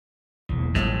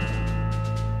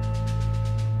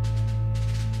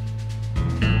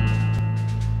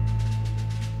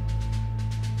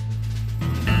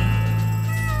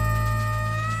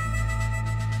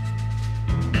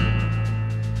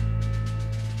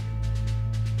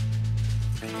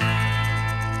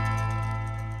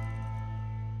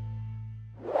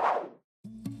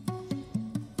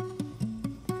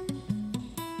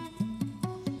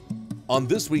On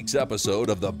this week's episode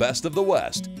of The Best of the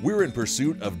West, we're in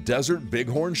pursuit of desert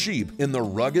bighorn sheep in the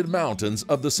rugged mountains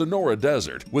of the Sonora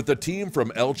Desert with the team from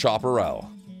El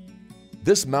Chaparral.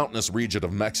 This mountainous region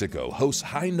of Mexico hosts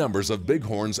high numbers of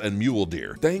bighorns and mule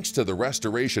deer thanks to the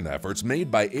restoration efforts made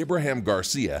by Abraham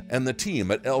Garcia and the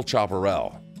team at El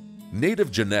Chaparral. Native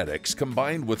genetics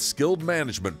combined with skilled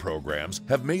management programs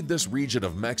have made this region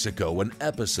of Mexico an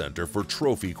epicenter for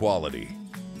trophy quality.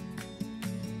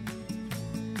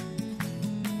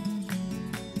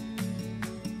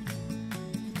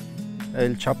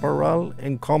 El Chaparral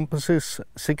encompasses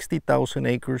 60,000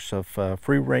 acres of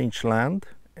free-range land,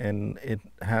 and it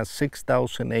has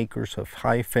 6,000 acres of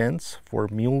high fence for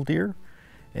mule deer.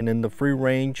 And in the free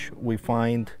range, we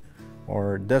find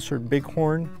our desert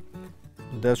bighorn,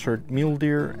 desert mule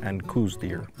deer, and coos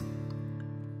deer.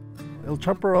 El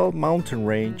Chaparral mountain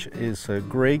range is a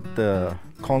great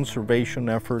conservation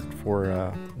effort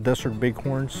for desert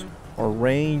bighorns. Our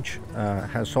range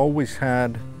has always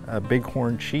had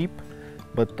bighorn sheep,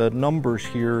 but the numbers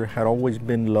here had always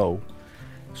been low.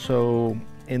 So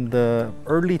in the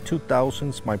early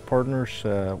 2000s, my partners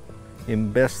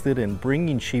invested in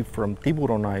bringing sheep from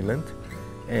Tiburon Island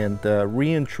and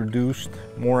reintroduced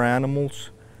more animals,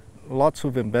 lots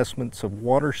of investments of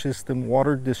water system,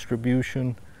 water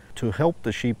distribution to help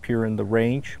the sheep here in the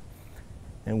range.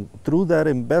 And through that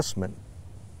investment,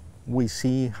 we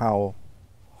see how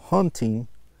hunting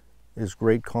is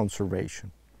great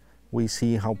conservation. We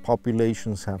see how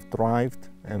populations have thrived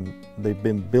and they've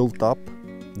been built up.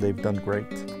 They've done great.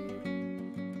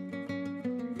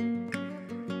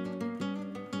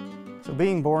 So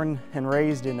being born and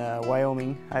raised in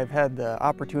Wyoming, I've had the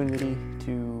opportunity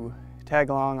to tag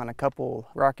along on a couple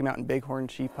Rocky Mountain bighorn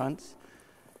sheep hunts.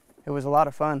 It was a lot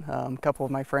of fun. A couple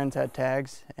of my friends had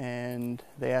tags and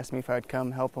they asked me if I'd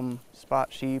come help them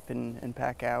spot sheep and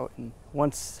pack out. And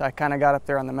once I kind of got up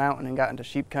there on the mountain and got into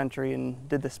sheep country and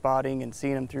did the spotting and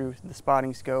seeing them through the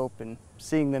spotting scope and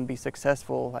seeing them be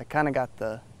successful, I kind of got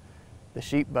the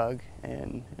sheep bug.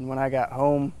 And when I got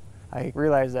home, I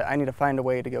realized that I need to find a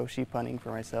way to go sheep hunting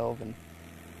for myself. And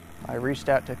I reached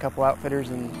out to a couple outfitters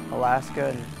in Alaska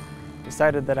and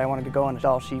decided that I wanted to go on a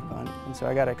doll sheep hunt. And so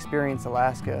I got to experience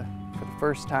Alaska for the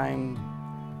first time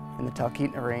in the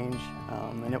Talkeetna Range.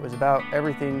 And it was about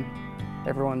everything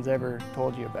everyone's ever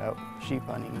told you about sheep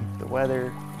hunting. The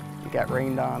weather, it got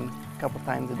rained on a couple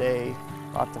times a day,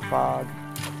 lots of fog,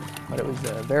 but it was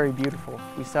very beautiful.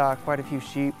 We saw quite a few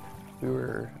sheep. We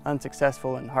were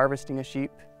unsuccessful in harvesting a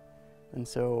sheep. And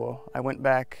so I went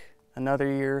back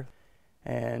another year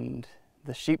and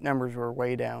the sheep numbers were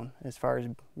way down as far as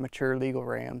mature legal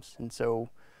rams. And so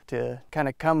to kind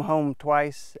of come home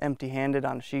twice empty-handed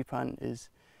on a sheep hunt it's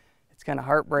kind of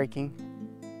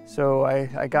heartbreaking. So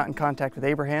I got in contact with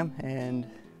Abraham, and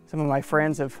some of my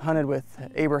friends have hunted with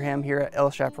Abraham here at El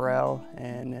Chaparral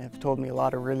and have told me a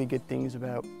lot of really good things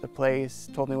about the place,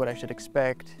 told me what I should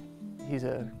expect. He's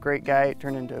a great guy. It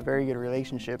turned into a very good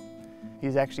relationship.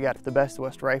 He's actually got the best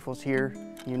West rifles here.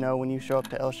 You know, when you show up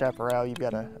to El Chaparral, you've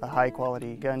got a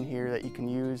high-quality gun here that you can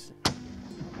use.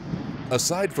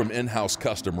 Aside from in-house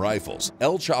custom rifles,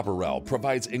 El Chaparral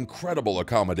provides incredible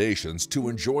accommodations to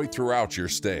enjoy throughout your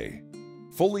stay.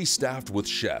 Fully staffed with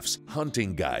chefs,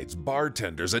 hunting guides,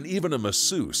 bartenders, and even a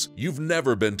masseuse, you've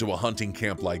never been to a hunting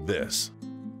camp like this.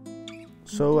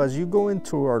 So as you go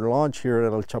into our lodge here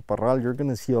at El Chaparral, you're going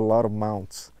to see a lot of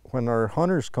mounts. When our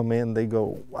hunters come in, they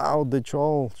go, "Wow, did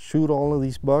y'all shoot all of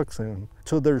these bucks?" And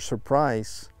to their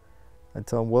surprise, I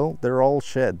tell them, well, they're all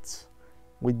sheds.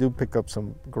 We do pick up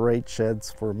some great sheds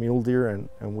for mule deer,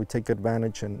 and we take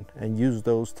advantage and use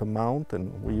those to mount,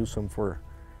 and we use them for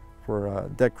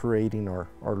decorating our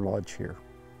lodge here.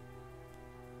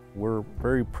 We're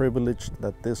very privileged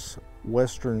that this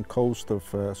western coast of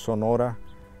Sonora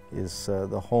is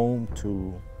the home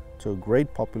to a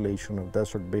great population of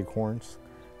desert bighorns.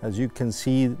 As you can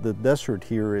see, the desert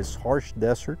here is harsh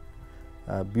desert,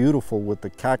 beautiful with the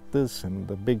cactus and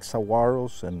the big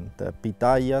saguaros and the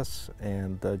pitayas,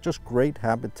 and just great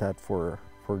habitat for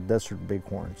desert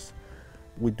bighorns.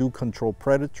 We do control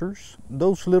predators.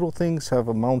 Those little things have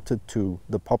amounted to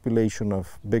the population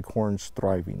of bighorns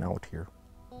thriving out here.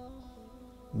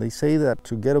 They say that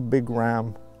to get a big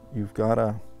ram, you've got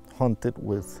to hunt it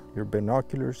with your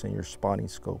binoculars and your spotting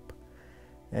scope.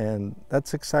 And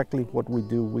that's exactly what we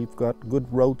do. We've got good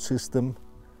road system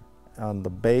on the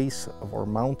base of our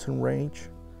mountain range.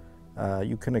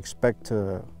 You can expect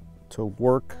to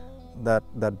work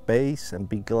that base and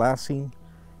be glassing.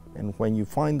 And when you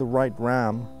find the right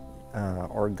ram,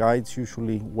 our guides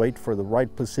usually wait for the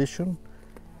right position.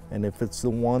 And if it's the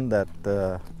one that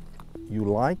you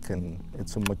like and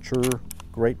it's a mature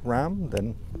great ram,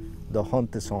 then the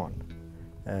hunt is on.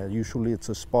 Usually it's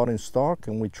a spot and stalk,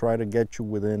 and we try to get you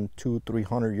within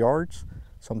 200-300 yards.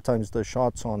 Sometimes the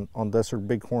shots on desert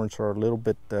bighorns are a little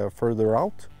bit further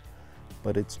out,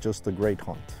 but it's just a great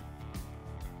hunt.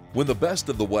 When the Best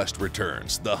of the West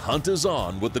returns, the hunt is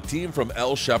on with the team from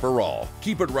El Chaparral.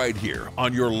 Keep it right here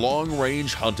on your Long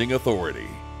Range Hunting Authority.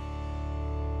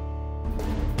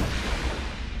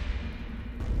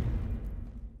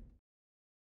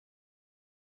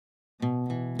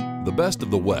 The Best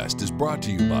of the West is brought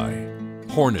to you by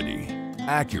Hornady,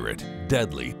 accurate,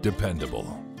 deadly,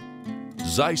 dependable.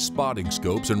 Zeiss spotting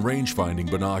scopes and range-finding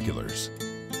binoculars.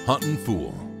 Huntin'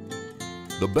 Fool.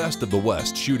 The Best of the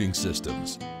West shooting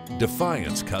systems.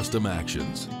 Defiance Custom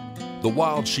Actions. The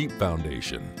Wild Sheep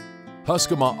Foundation.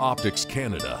 Huskama Optics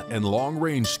Canada and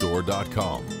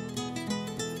LongRangeStore.com.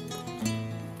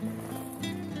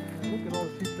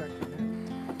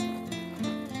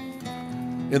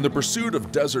 In the pursuit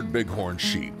of desert bighorn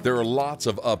sheep, there are lots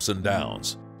of ups and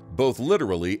downs, both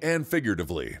literally and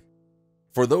figuratively.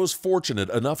 For those fortunate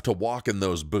enough to walk in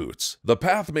those boots, the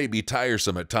path may be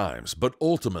tiresome at times, but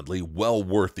ultimately well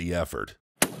worth the effort.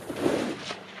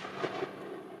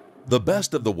 The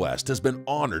Best of the West has been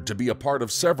honored to be a part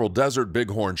of several desert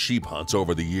bighorn sheep hunts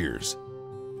over the years.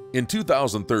 In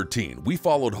 2013, we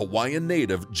followed Hawaiian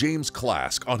native James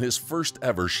Klask on his first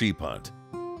ever sheep hunt.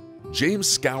 James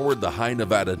scoured the high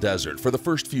Nevada desert for the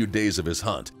first few days of his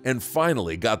hunt and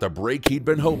finally got the break he'd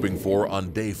been hoping for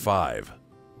on day 5.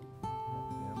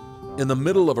 In the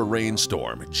middle of a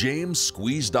rainstorm, James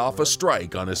squeezed off a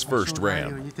strike on his first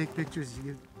ram. You take pictures,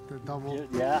 you get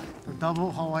the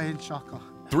double Hawaiian shaka.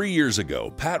 3 years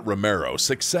ago, Pat Romero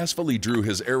successfully drew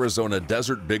his Arizona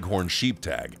Desert Bighorn sheep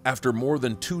tag after more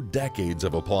than 2 decades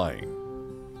of applying.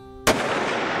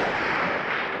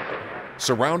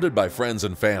 Surrounded by friends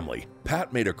and family,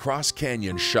 Pat made a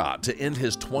cross-canyon shot to end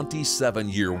his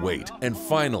 27-year wait and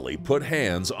finally put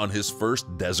hands on his first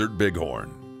desert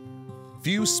bighorn.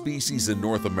 Few species in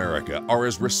North America are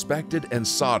as respected and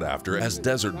sought after as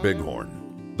desert bighorn.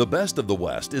 The Best of the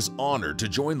West is honored to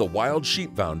join the Wild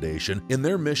Sheep Foundation in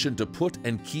their mission to put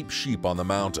and keep sheep on the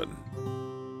mountain.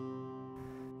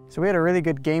 So we had a really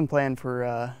good game plan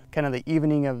for kind of the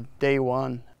evening of day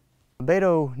 1.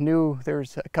 Beto knew there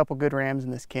was a couple good rams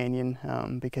in this canyon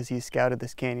because he scouted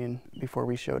this canyon before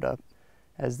we showed up.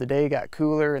 As the day got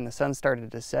cooler and the sun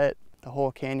started to set, the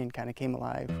whole canyon kind of came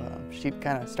alive. Sheep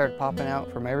kind of started popping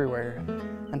out from everywhere.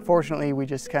 Unfortunately, we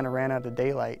just kind of ran out of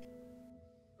daylight.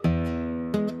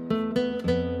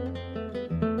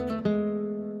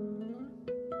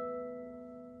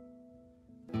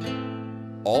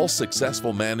 All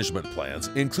successful management plans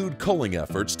include culling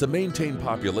efforts to maintain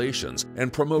populations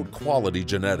and promote quality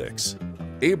genetics.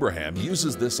 Abraham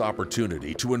uses this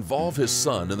opportunity to involve his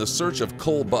son in the search of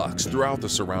cull bucks throughout the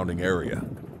surrounding area.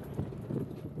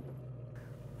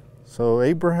 So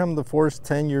Abraham the Fourth's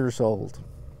 10 years old.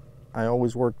 I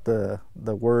always work the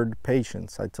word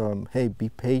patience. I tell him, hey, be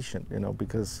patient, you know,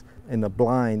 because in the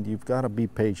blind, you've got to be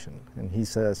patient. And he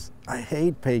says, I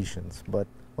hate patience, but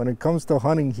when it comes to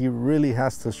hunting, he really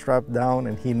has to strap down,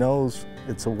 and he knows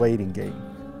it's a waiting game.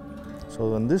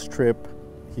 So on this trip,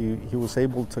 he was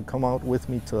able to come out with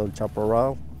me to El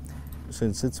Chaparral.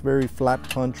 Since it's very flat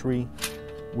country,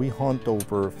 we hunt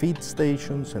over feed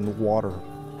stations and water.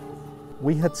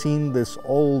 We had seen this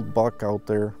old buck out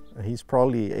there. He's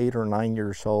probably 8 or 9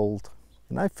 years old.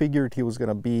 And I figured he was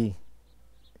gonna be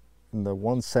in the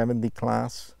 170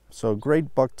 class. So a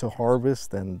great buck to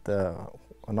harvest, and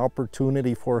an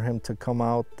opportunity for him to come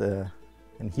out,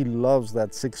 and he loves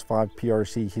that 6.5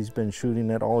 PRC. He's been shooting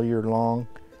it all year long.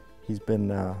 He's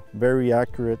been very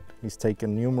accurate. He's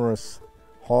taken numerous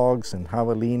hogs and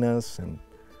javelinas, and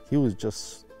he was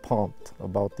just pumped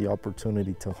about the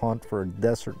opportunity to hunt for a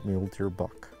desert mule deer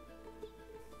buck.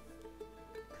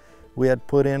 We had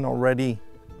put in already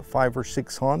 5 or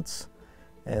 6 hunts,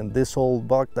 and this old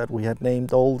buck that we had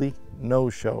named Oldie, no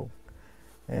show.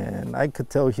 And I could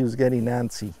tell he was getting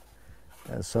antsy.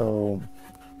 So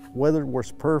weather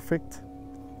was perfect.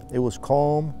 It was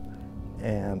calm,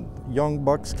 and young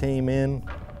bucks came in,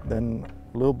 then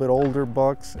a little bit older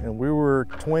bucks, and we were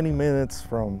 20 minutes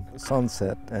from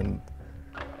sunset, and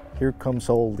here comes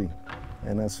Oldie.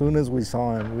 And as soon as we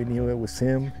saw him, we knew it was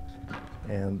him,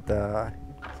 and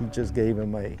he just gave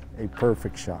him a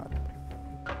perfect shot.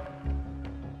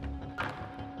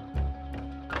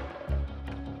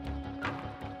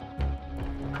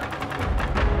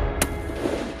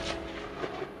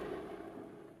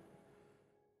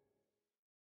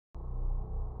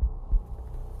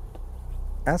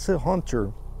 As a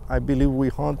hunter, I believe we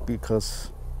hunt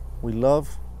because we love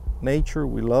nature,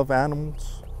 we love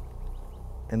animals,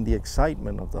 and the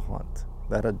excitement of the hunt.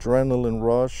 That adrenaline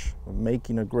rush of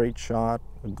making a great shot,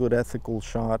 a good ethical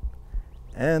shot,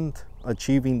 and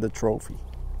achieving the trophy.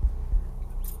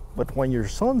 But when your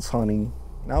son's hunting,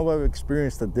 now I've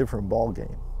experienced a different ball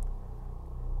game.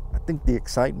 I think the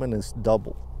excitement is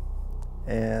double.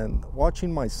 And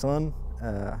watching my son,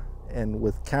 and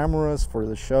with cameras for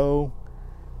the show,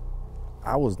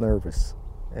 I was nervous.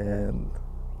 And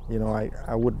you know,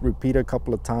 I would repeat a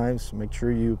couple of times, make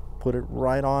sure you put it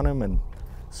right on him and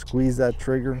squeeze that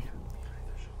trigger.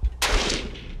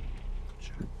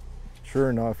 Sure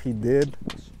enough, he did.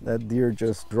 That deer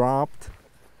just dropped.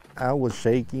 I was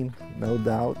shaking, no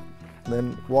doubt.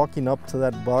 Then walking up to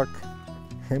that buck,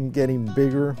 him getting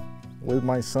bigger with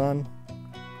my son,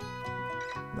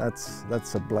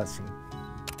 that's a blessing.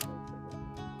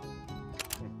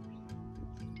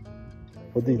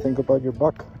 What do you think about your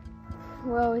buck?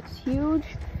 Well, it's huge,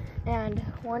 and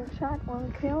one shot,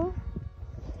 one kill,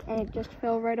 and it just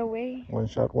fell right away. One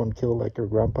shot, one kill, like your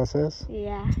grandpa says?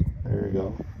 Yeah. There you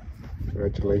go.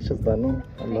 Congratulations, Dano.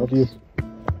 I love you.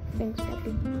 Thanks,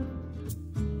 Papi.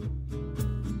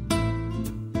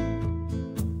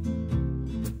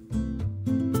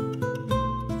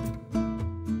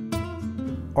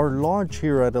 Our lodge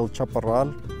here at El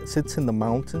Chaparral sits in the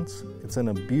mountains. It's in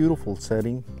a beautiful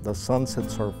setting. The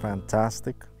sunsets are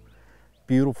fantastic.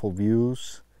 Beautiful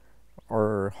views.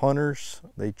 Our hunters,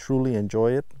 they truly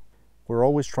enjoy it. We're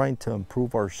always trying to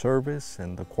improve our service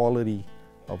and the quality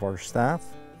of our staff.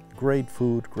 Great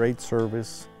food, great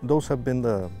service. Those have been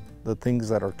the things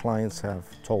that our clients have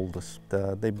told us.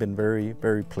 They've been very,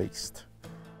 very pleased.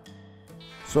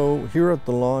 So here at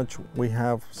the lodge, we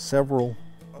have several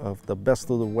of the best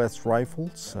of the West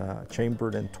rifles,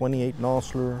 chambered in 28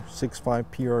 Nosler, 6.5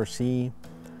 PRC.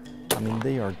 I mean,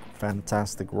 they are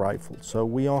fantastic rifles. So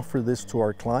we offer this to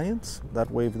our clients.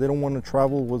 That way, if they don't want to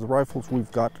travel with rifles,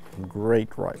 we've got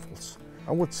great rifles.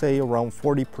 I would say around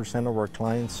 40% of our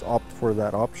clients opt for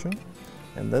that option.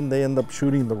 And then they end up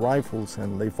shooting the rifles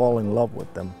and they fall in love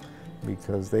with them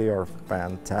because they are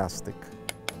fantastic.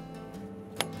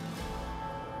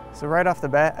 So right off the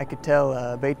bat, I could tell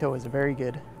Beto was a very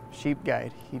good sheep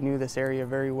guide. He knew this area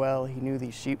very well. He knew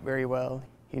these sheep very well.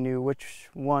 He knew which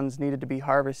ones needed to be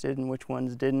harvested and which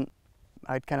ones didn't.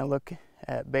 I'd kind of look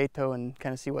at Beto and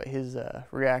kind of see what his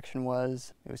reaction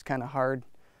was. It was kind of hard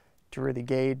to really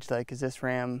gauge, like, is this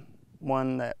ram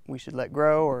one that we should let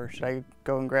grow, or should I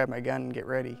go and grab my gun and get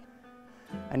ready?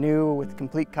 I knew with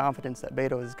complete confidence that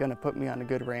Beto was going to put me on a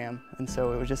good ram, and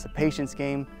so it was just a patience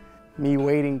game, me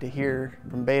waiting to hear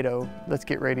from Beto, let's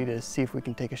get ready to see if we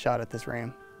can take a shot at this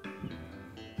ram.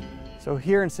 So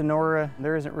here in Sonora,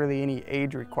 there isn't really any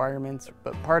age requirements,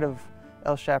 but part of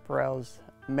El Chaparral's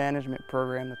management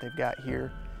program that they've got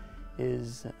here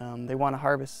is they want to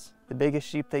harvest the biggest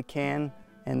sheep they can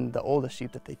and the oldest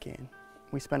sheep that they can.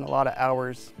 We spent a lot of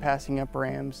hours passing up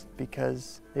rams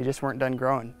because they just weren't done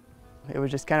growing. It was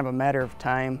just kind of a matter of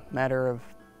time, matter of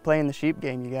playing the sheep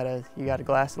game. You gotta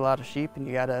glass a lot of sheep, and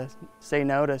you gotta say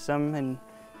no to some, and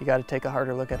you gotta take a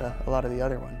harder look at a lot of the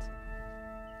other ones.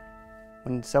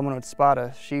 When someone would spot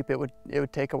a sheep, it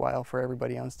would take a while for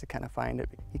everybody else to kind of find it.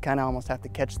 You kind of almost have to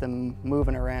catch them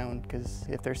moving around, because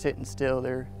if they're sitting still,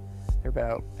 they're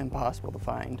about impossible to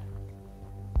find.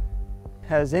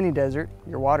 As any desert,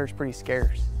 your water's pretty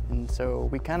scarce, and so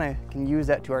we kind of can use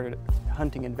that to our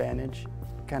hunting advantage.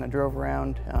 Kind of drove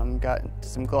around, got to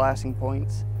some glassing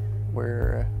points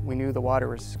where we knew the water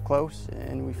was close,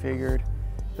 and we figured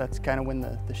that's kind of when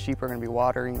the sheep are going to be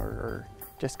watering or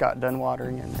just got done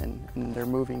watering, and they're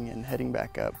moving and heading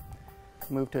back up.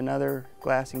 Moved to another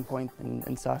glassing point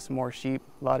and saw some more sheep,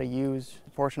 a lot of ewes.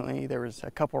 Fortunately, there was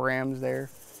a couple rams there.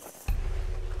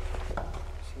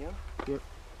 See them? Yep.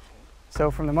 So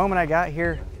from the moment I got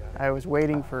here, I was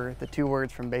waiting for the 2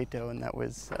 words from Beto, and that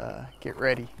was get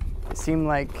ready. It seemed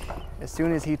like as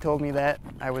soon as he told me that,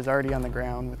 I was already on the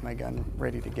ground with my gun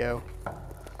ready to go.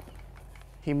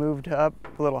 He moved up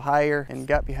a little higher and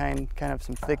got behind kind of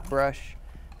some thick brush,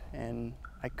 and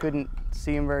I couldn't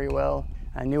see him very well.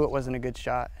 I knew it wasn't a good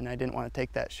shot, and I didn't want to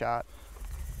take that shot.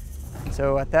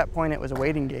 So at that point, it was a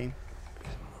waiting game.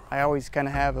 I always kind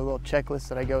of have a little checklist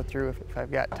that I go through if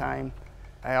I've got time.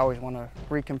 I always want to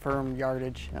reconfirm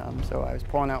yardage, so I was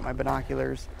pulling out my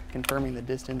binoculars, confirming the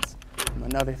distance.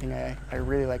 Another thing I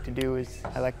really like to do is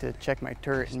I like to check my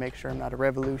turret and make sure I'm not a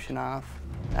revolution off.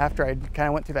 After I kind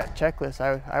of went through that checklist,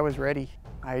 I was ready.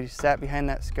 I sat behind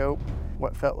that scope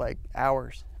what felt like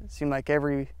hours. It seemed like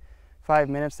every 5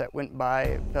 minutes that went by,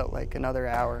 it felt like another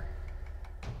hour.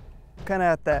 Kind of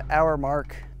at that hour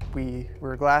mark, we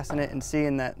were glassing it and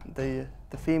seeing that the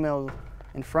female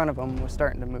in front of him was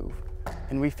starting to move.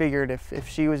 And we figured if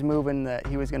she was moving that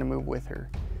he was going to move with her.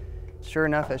 Sure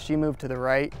enough, as she moved to the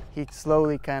right, he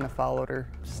slowly kind of followed her.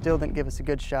 Still didn't give us a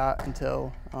good shot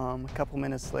until a couple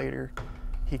minutes later,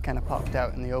 he kind of popped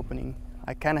out in the opening.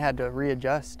 I kind of had to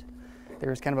readjust. There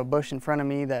was kind of a bush in front of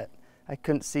me that I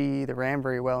couldn't see the ram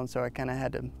very well, and so I kind of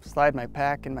had to slide my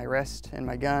pack and my rest and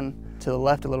my gun to the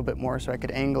left a little bit more so I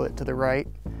could angle it to the right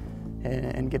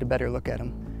and get a better look at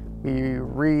him. We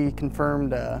reconfirmed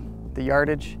the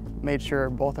yardage, made sure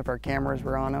both of our cameras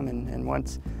were on him, and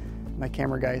once my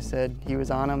camera guy said he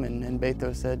was on him and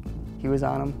Beto said he was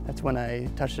on him, that's when I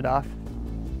touched it off.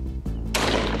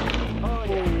 Oh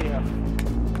yeah.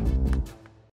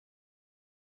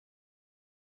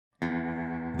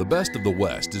 The Best of the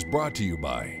West is brought to you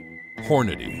by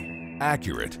Hornady,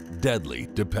 accurate, deadly,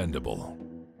 dependable.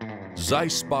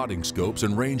 Zeiss spotting scopes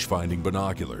and range-finding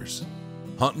binoculars.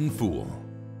 Huntin' Fool.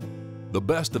 The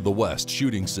Best of the West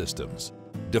shooting systems.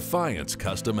 Defiance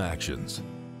Custom Actions.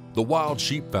 The Wild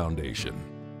Sheep Foundation.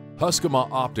 Huskama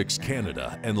Optics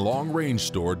Canada and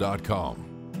LongRangeStore.com.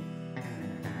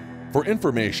 For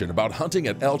information about hunting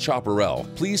at El Chaparral,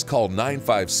 please call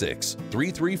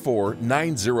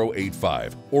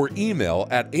 956-334-9085 or email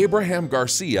at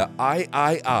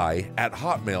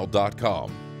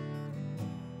abrahamgarciaiii@hotmail.com.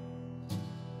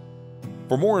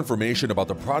 For more information about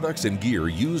the products and gear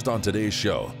used on today's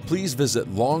show, please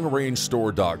visit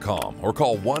LongRangeStore.com or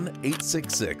call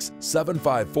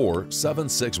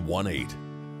 1-866-754-7618.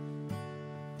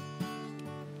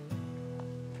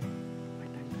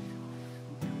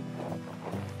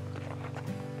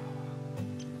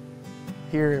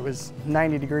 Here it was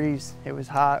 90 degrees, it was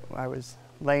hot. I was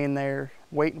laying there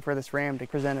waiting for this ram to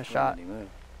present a shot.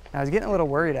 I was getting a little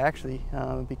worried actually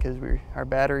because our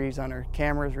batteries on our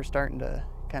cameras were starting to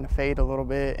kind of fade a little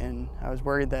bit, and I was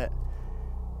worried that,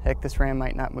 heck, this ram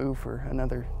might not move for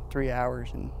another 3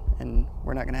 hours and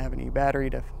we're not gonna have any battery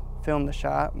to film the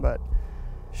shot. But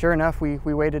sure enough, we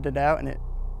waited it out, and it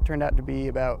turned out to be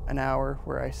about an hour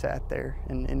where I sat there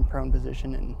in prone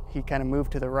position, and he kind of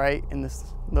moved to the right in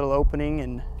this little opening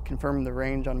and confirmed the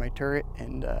range on my turret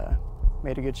and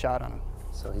made a good shot on him.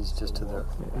 So he's just to the...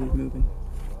 He's moving.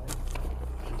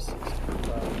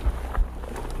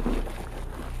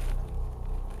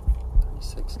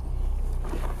 360.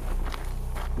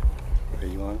 Are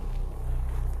you on?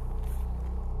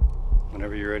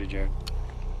 Whenever you're ready, Jared.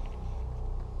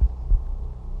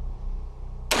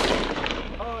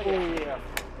 Oh yeah.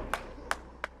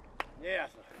 Yes.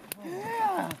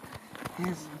 Yeah.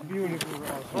 It's beautiful.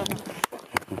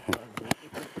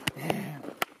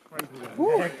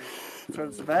 Woo. That's what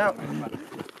it's about.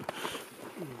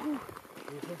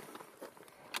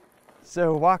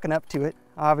 So walking up to it,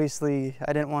 obviously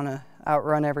I didn't want to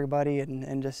outrun everybody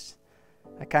and just,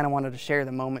 I kind of wanted to share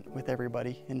the moment with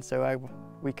everybody. And so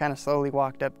we kind of slowly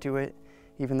walked up to it,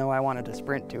 even though I wanted to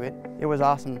sprint to it. It was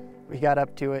awesome. We got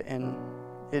up to it, and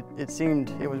it seemed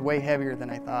it was way heavier than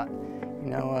I thought. You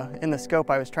know, in the scope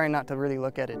I was trying not to really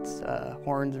look at its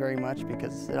horns very much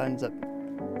because it ends up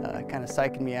kind of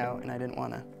psyching me out, and I didn't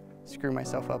want to screw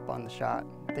myself up on the shot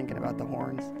thinking about the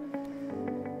horns.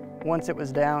 Once it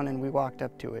was down and we walked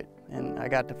up to it, and I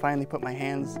got to finally put my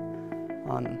hands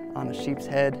on a sheep's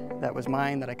head that was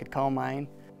mine, that I could call mine,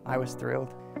 I was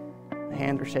thrilled. My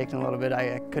hands were shaking a little bit.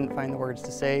 I couldn't find the words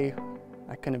to say.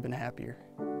 I couldn't have been happier.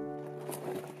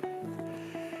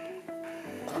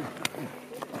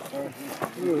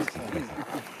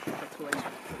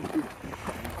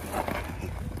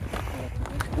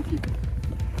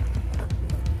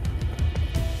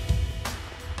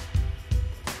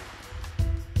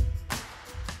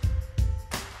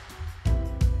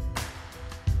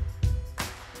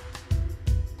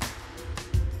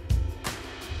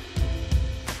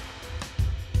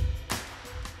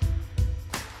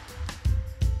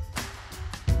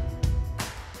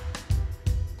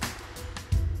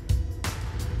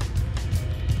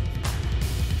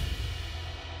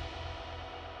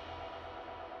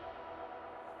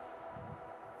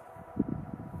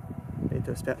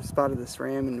 Beto spotted this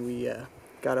ram, and we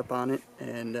got up on it,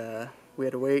 and we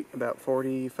had to wait about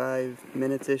 45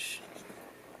 minutes-ish.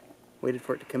 Waited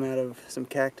for it to come out of some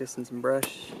cactus and some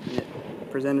brush, and it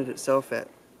presented itself at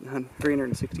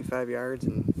 365 yards,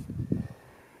 and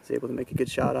was able to make a good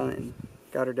shot on it and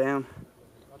got her down.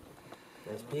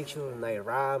 There's pictures, like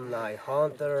ram, like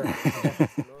hunter.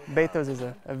 Betos is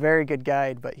a very good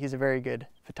guide, but he's a very good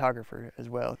photographer as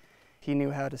well. He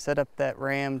knew how to set up that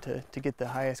ram to get the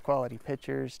highest quality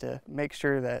pictures, to make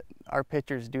sure that our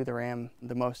pictures do the ram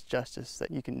the most justice that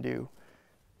you can do.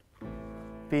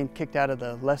 Being kicked out of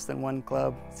the less than one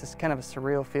club, it's just kind of a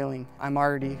surreal feeling. I'm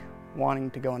already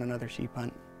wanting to go on another sheep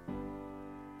hunt.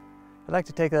 I'd like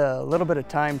to take a little bit of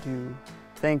time to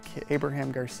thank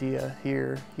Abraham Garcia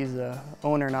here. He's the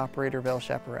owner and operator of El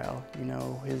Chaparral. You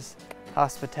know, his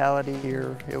hospitality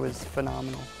here, it was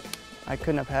phenomenal. I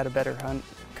couldn't have had a better hunt,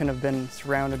 couldn't have been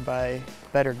surrounded by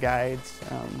better guides,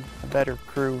 a better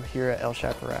crew here at El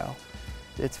Chaparral.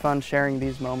 It's fun sharing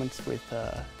these moments with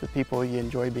the people you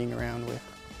enjoy being around with.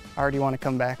 I already want to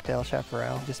come back to El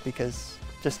Chaparral just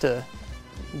to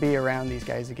be around these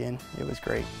guys again. It was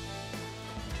great.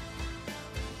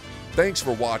 Thanks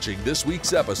for watching this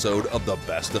week's episode of The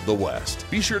Best of the West.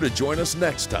 Be sure to join us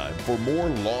next time for more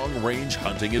long-range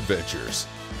hunting adventures.